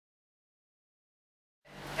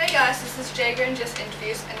guys, this is Jager and Jess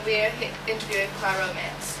Interviews, and we are interviewing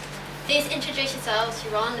Pyromance. Please introduce yourselves,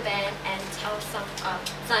 your role in the band, and tell us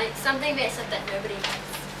something about stuff that nobody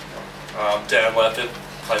knows. Dan Leppard,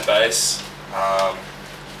 play bass. I'm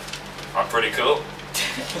pretty cool.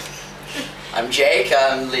 I'm Jake,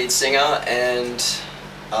 I'm lead singer, and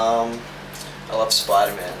I love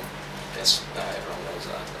Spider-Man. I guess everyone knows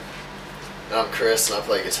that. And I'm Chris, and I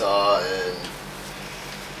play guitar, and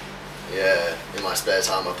yeah, in my spare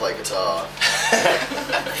time I play guitar.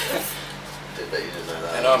 Did bet you didn't know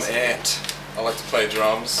that. And I'm Ant. I like to play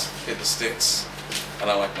drums, hit the sticks, and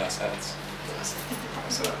I like nice hats.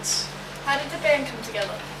 So that's... How did the band come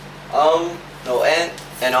together? Well, Ant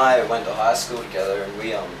and I went to high school together, and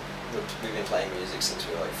we've been playing music since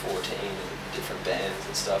we were like 14 in different bands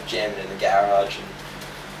and stuff, jamming in the garage and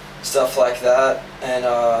stuff like that. And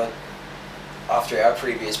after our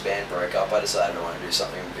previous band broke up, I decided I wanted to do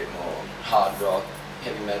something a bit more hard rock,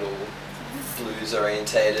 heavy metal, blues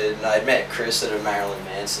orientated. And I'd met Chris at a Marilyn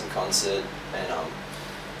Manson concert, and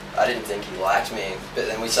I didn't think he liked me, but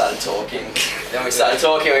then we started talking.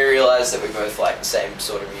 We realised that we both liked the same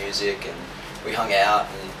sort of music, and we hung out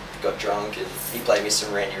and got drunk, and he played me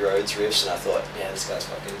some Randy Rhoads riffs, and I thought, yeah, this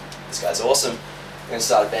guy's awesome. I'm going to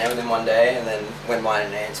start a band with him one day. And then when mine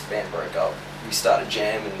and Ant's band broke up, we started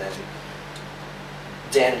jam, and then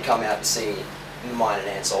Dan had come out to see mine and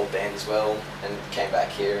Ant's old band as well, and came back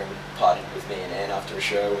here and partied with me and Ant after a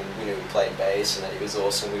show, and we knew we played bass and that he was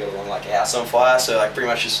awesome. We got along like a house on fire, so I pretty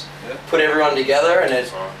much just put everyone together, and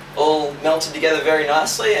it all melted together very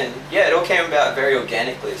nicely, and yeah, it all came about very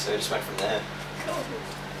organically, so it just went from there. Cool.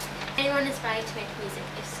 Anyone inspired to make music?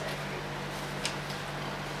 If so,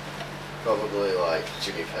 Probably like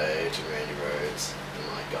Jimmy Page and Randy Rhoads and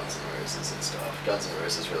like Guns N' Roses and stuff. Guns N'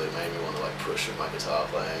 Roses really made me want to like push with my guitar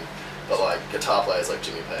playing. But like guitar players like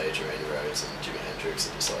Jimmy Page and Randy Rhoads and Jimi Hendrix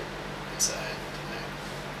are just like insane to me.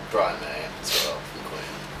 Brian May as well from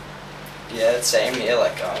Queen. Yeah, same here,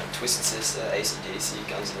 like Twisted Sister, AC/DC,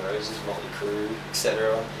 Guns N' Roses, Motley Crue,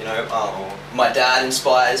 etc. You know, my dad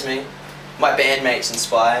inspires me. My bandmates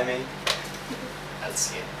inspire me.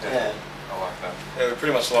 That's it. Yeah. I like that. Yeah, we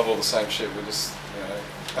pretty much love all the same shit. We just, you know,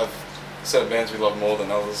 have certain bands we love more than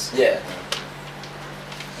others. Yeah.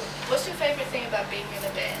 What's your favourite thing about being in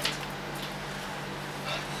a band?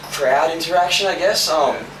 Crowd interaction, I guess.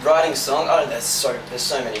 Writing songs. There's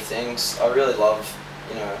so many things. I really love,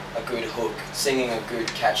 you know, a good hook, singing a good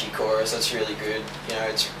catchy chorus. That's really good. You know,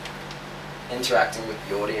 it's interacting with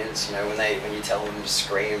the audience. You know, when you tell them to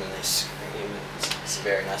scream and they scream, it's a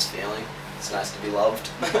very nice feeling. It's nice to be loved.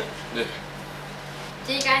 Yeah.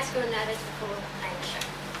 do you guys feel nervous before playing the show?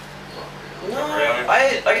 No,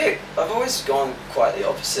 Really? I've always gone quite the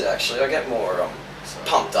opposite actually. I get more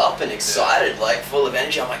pumped up and excited, like full of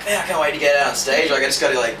energy. I'm like, man, I can't wait to get out on stage. Like I just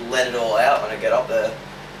got to like let it all out when I get up there.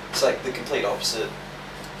 It's like the complete opposite.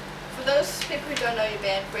 For those people who don't know your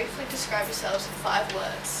band, briefly describe yourselves in 5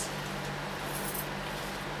 words.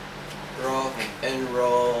 Rock and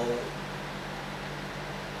roll.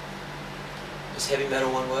 Is heavy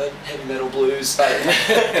metal one word? Heavy metal blues.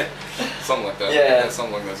 Something like that. Yeah.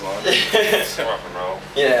 Something along those lines. Rock and roll.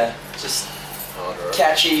 Yeah, just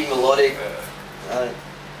catchy, melodic,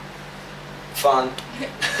 fun.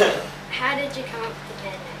 How did you come up with the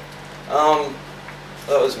band name?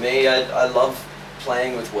 That was me. I love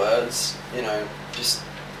playing with words. You know, just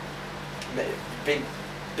big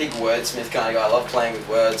wordsmith kind of guy. I love playing with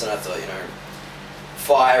words, and I thought, you know,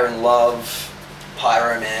 fire and love.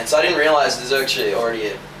 Pyromance. I didn't realise there's actually already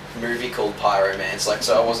a movie called Pyromance, like,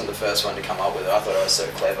 so I wasn't the first one to come up with it. I thought I was so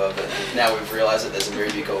clever, but now we've realised that there's a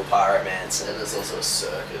movie called Pyromance. And there's also a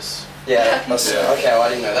circus. Yeah, okay, well, I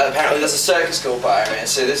didn't know that. Apparently there's a circus called Pyromance,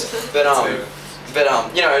 so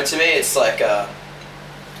you know, to me it's like,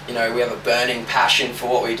 you know, we have a burning passion for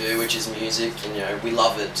what we do, which is music, and, you know, we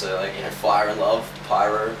love it, so, like, you know, fire and love,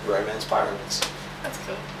 pyro, romance, Pyromance. That's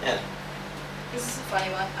cool. Yeah. This is a funny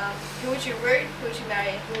one. Who would you root, who would you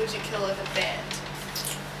marry, and who would you kill in a band?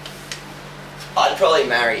 I'd probably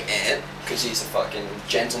marry Ant, because he's a fucking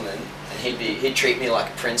gentleman, and he'd treat me like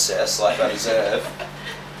a princess, like I deserve.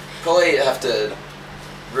 Probably have to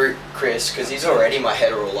root Chris, because he's already my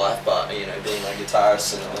hetero life partner, you know, being my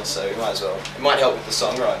guitarist and all, so we might as well. It might help with the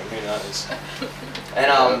songwriting, who knows. And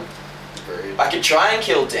I could try and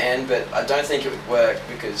kill Dan, but I don't think it would work,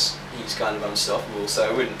 because he's kind of unstoppable, so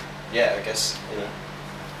I wouldn't. Yeah, I guess, you know.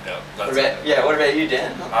 Yeah, what about you,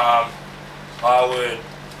 Dan? I would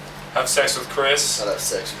have sex with Chris. I'd have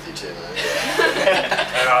sex with you too, man.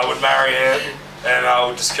 And I would marry him, and I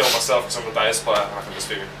would just kill myself because I'm the bass player. I can just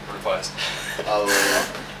be replaced.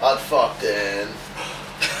 I'd fuck Dan.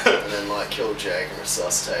 And then then like kill Jake and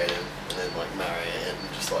resuscitate him, and then like marry Ann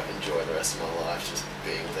and just like enjoy the rest of my life just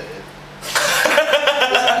being there.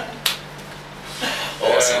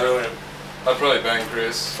 Awesome. Brilliant. I'd probably bang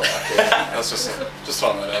Chris. Fuck yeah. That's just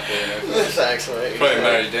throwing that out there, you know. Thanks, mate. Probably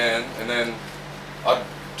marry Dan, and then I'd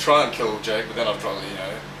try and kill Jake, but then I'd probably, you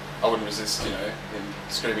know, I wouldn't resist, you know, him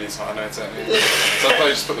screaming his high notes at me. So I'd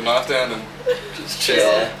probably just put the knife down and Just chill.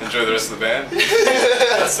 Yeah. enjoy the rest of the band.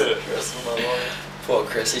 That's it. Rest of my life. Poor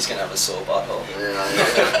Chris, he's gonna have a sore butthole. Yeah.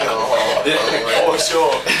 Oh,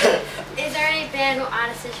 sure. Is there any band or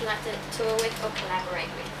artist that you like to tour with or collaborate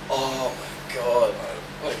with? Oh my god,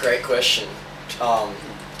 what a great question.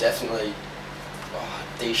 Definitely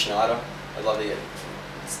Dee Schneider. I'd love to get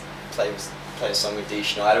play a song with Dee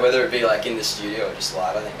Schneider, whether it be like in the studio or just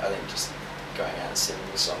live. I think just going out and singing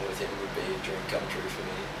a song with him would be a dream come true for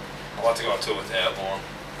me. I'd like to go on tour with Airborne.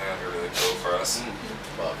 That would be really cool for us.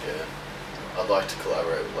 Fuck yeah. I'd like to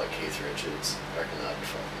collaborate with like Keith Richards. I reckon that'd be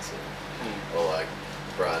fucking sick. Or like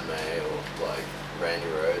Brian May or like Randy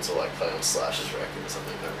Rhoads or like play on Slash's record or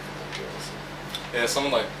something. I reckon that'd be awesome. Yeah,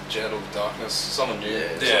 someone like Jet or Darkness, someone new.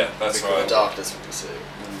 Yeah, that's right. Darkness would be sick.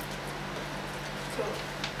 Cool.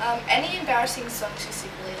 Any embarrassing songs you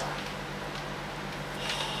secretly like?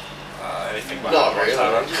 Anything by Not Hannah really.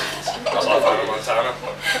 Montana. I love Hannah Montana.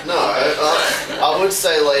 No, I would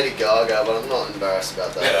say Lady Gaga, but I'm not embarrassed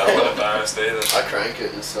about that. Yeah, I'm not embarrassed either. I crank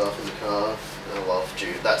it and stuff in the car. I love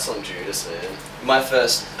that song Judas, man. My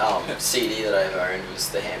first CD that I ever owned was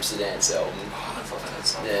the Hamster Dance album. Oh, I thought that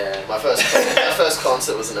song. Yeah, My first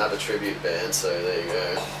concert was an ABBA tribute band, so there you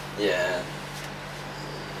go. yeah.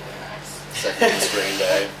 Second was Green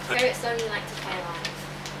Day. Favorite song you like to play live?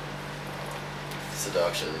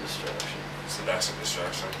 Seduction and Destruction. So that's a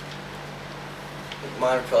distraction.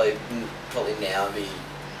 Mine would probably now be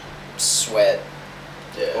Sweat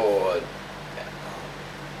Yeah. or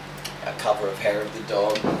a cover of Hair of the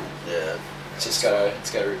Dog. Yeah. It's got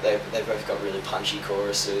they both got really punchy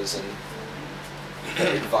choruses and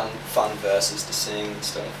very fun verses to sing and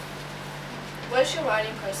stuff. What is your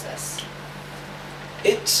writing process?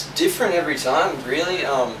 It's different every time, really.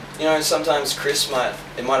 You know, sometimes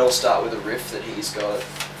it might all start with a riff that he's got,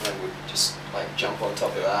 and I would just like jump on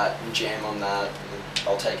top of that and jam on that, and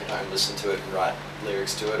I'll take it home, listen to it, and write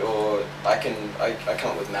lyrics to it. Or I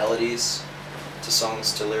come up with melodies to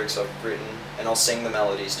songs, to lyrics I've written, and I'll sing the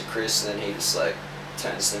melodies to Chris, and then he just like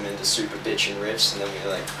turns them into super bitchin' riffs, and then we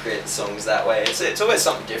like create the songs that way. It's always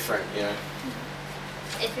something different, you know.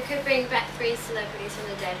 If you could bring back 3 celebrities from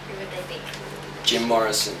the dead, who would they be? Jim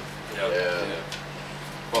Morrison. Yeah. Yeah.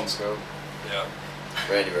 Bon Scott. Yeah.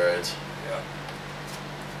 Randy Rhoads. Yeah.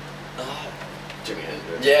 Oh, Jimi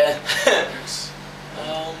Hendrix. yeah. Thanks.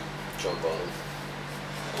 John Bonham.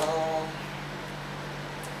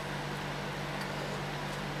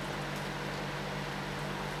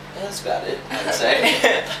 That's about it, I'd say.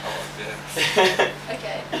 Yeah.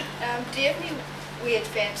 Okay. Do you have any weird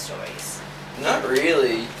fan stories? Not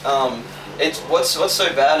really. It's what's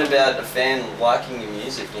so bad about a fan liking your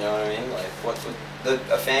music? You know what I mean? Like,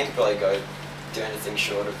 a fan could probably go do anything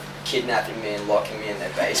short of kidnapping me and locking me in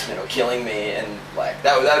their basement or killing me, and like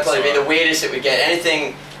that would probably be the weirdest it would get.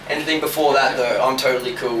 Anything before that though, I'm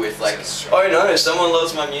totally cool with. Like, oh no, someone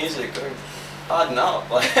loves my music. Harden up,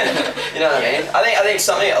 like, you know what I mean? I think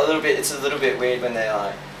it's a little bit weird when they're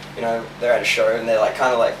like, you know, they're at a show and they're like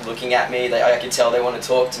kind of like looking at me. I can tell they want to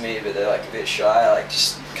talk to me, but they're like a bit shy. Like,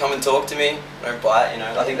 just come and talk to me, don't bite. You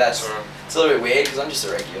know, I think it's a little bit weird because I'm just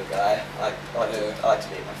a regular guy. I like to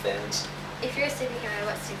meet my fans. If you're a superhero,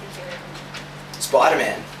 what superhero?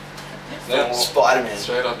 Spider-Man. Yeah. Spider-Man.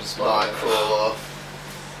 Straight up just Spider-Man. Nightcrawler.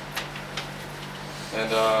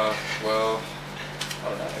 And well, I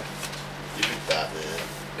don't know. You'd be Batman.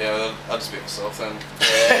 Yeah, well, I'll just be myself then.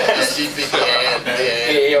 Yeah, you'd be Dan.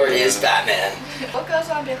 He already is Batman. What goes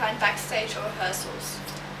on behind backstage or rehearsals?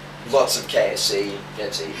 Lots of KFC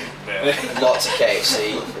gets eaten. Yeah. Lots of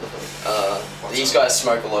KFC. These guys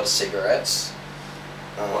smoke a lot of cigarettes.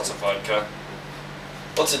 Lots of vodka.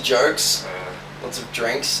 Lots of jokes. Lots of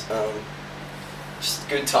drinks. Just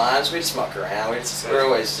good times. We just muck around. We're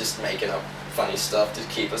always just making up funny stuff to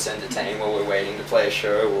keep us entertained while we're waiting to play a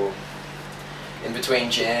show or in between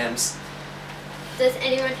jams. Does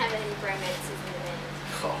anyone have any romances in the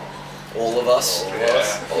band? All of us.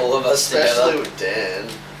 All of us Especially together. with Dan.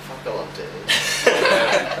 Fuck, I love Dan.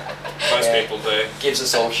 Most Yeah. people do. Gives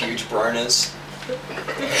us all huge broners. I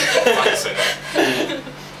can see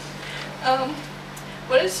that.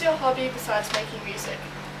 What is your hobby besides making music?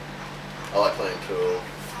 I like playing pool.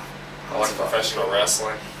 I like professional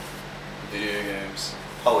wrestling. Video games.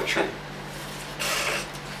 Poetry.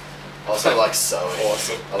 Also like sewing.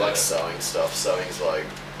 Awesome. I like Yeah. sewing stuff. Sewing's like,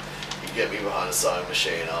 you get me behind a sewing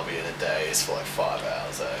machine, I'll be in a daze for like 5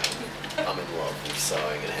 hours. I'm in love with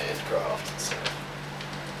sewing and handcraft and stuff.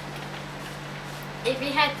 If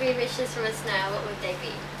you had 3 wishes from a snail, what would they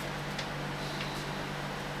be?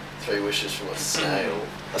 3 wishes from a snail.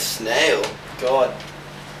 A snail? God.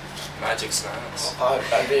 Magic snails.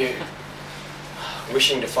 I'd be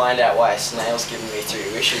wishing to find out why a snail's giving me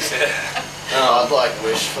 3 wishes. I'd like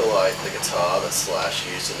wish for like the guitar that Slash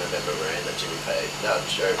used in November Rain that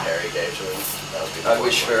Joe Perry gave to him. That would be the I'd one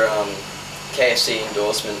wish one. for KFC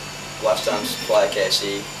endorsement, lifetime supply of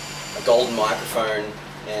KFC, a golden microphone,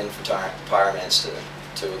 and for Pyromance to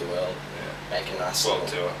tour the world. Yeah. Make a nice World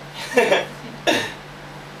little... tour.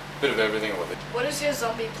 Bit of everything. What What is your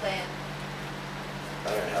zombie plan? I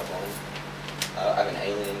don't have one. I have an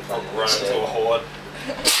alien plan. Run instead. into a horde.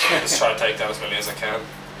 Just try to take down as many as I can.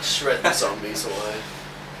 Shred the zombies away.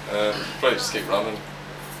 Probably just keep running.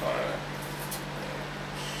 I don't know.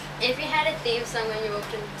 If you had a theme song when you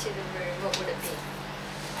walked into the room, what would it be?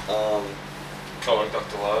 Calling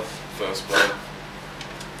Dr. Love, First Blood.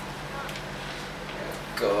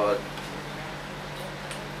 God.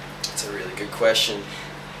 That's a really good question.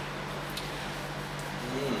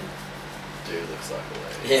 Dude looks like a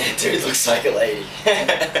lady. Yeah, dude looks like a lady.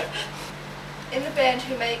 In the band,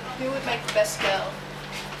 who would make the best girl?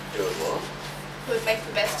 Do it what? Who would make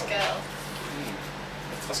the best girl?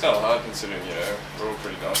 That's kind of hard considering, you know, we're all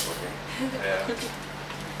pretty nice looking. Yeah.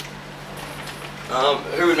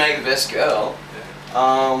 Who would make the best girl?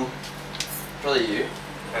 Probably you.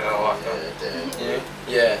 And I like that. Yeah, damn. You?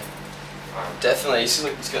 Yeah. Definitely.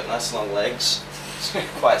 He's got nice long legs. He's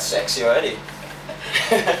quite sexy already.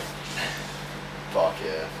 Fuck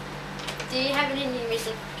yeah. Do you have any new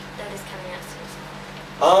music that is coming out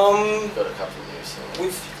soon? Got a couple new songs.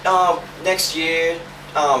 We've next year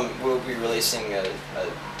we'll be releasing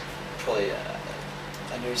probably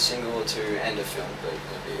a new single or 2 and a film, but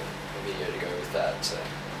maybe a video to go with that. So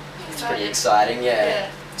it's pretty exciting. Yeah.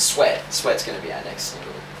 Sweat's going to be our next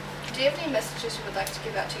single. Do you have any messages you would like to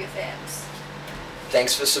give out to your fans?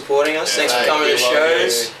 Thanks for supporting us. Yeah, Thanks for thank coming you, to love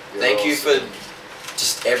shows. you. You're Thank you awesome. for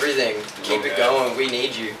just everything. Keep it Yeah. going. We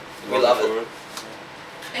need you. We love it.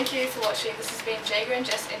 Thank you for watching. This has been Jager and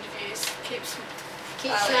Jess Interviews. Keep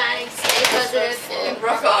Keep smiling, stay positive, and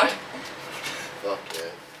rock on. Fuck yeah.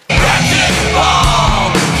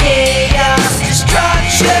 Chaos,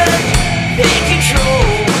 destruction, take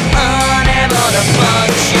control, unable to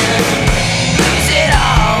function. Lose it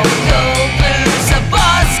all, go lose a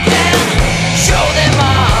boss can show them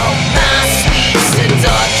all my sweet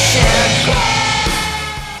seduction.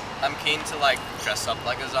 I'm keen to like dress up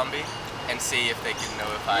like a zombie and see if they can know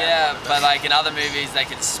if I am. Yeah, one of but them. like in other movies, they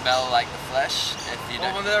can smell like the flesh. If you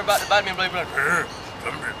don't, when they're about to bite me, I'm like, you're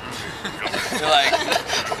like,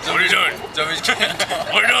 what are you doing? What are you doing?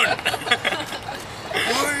 What are you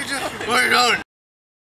doing? What are you doing?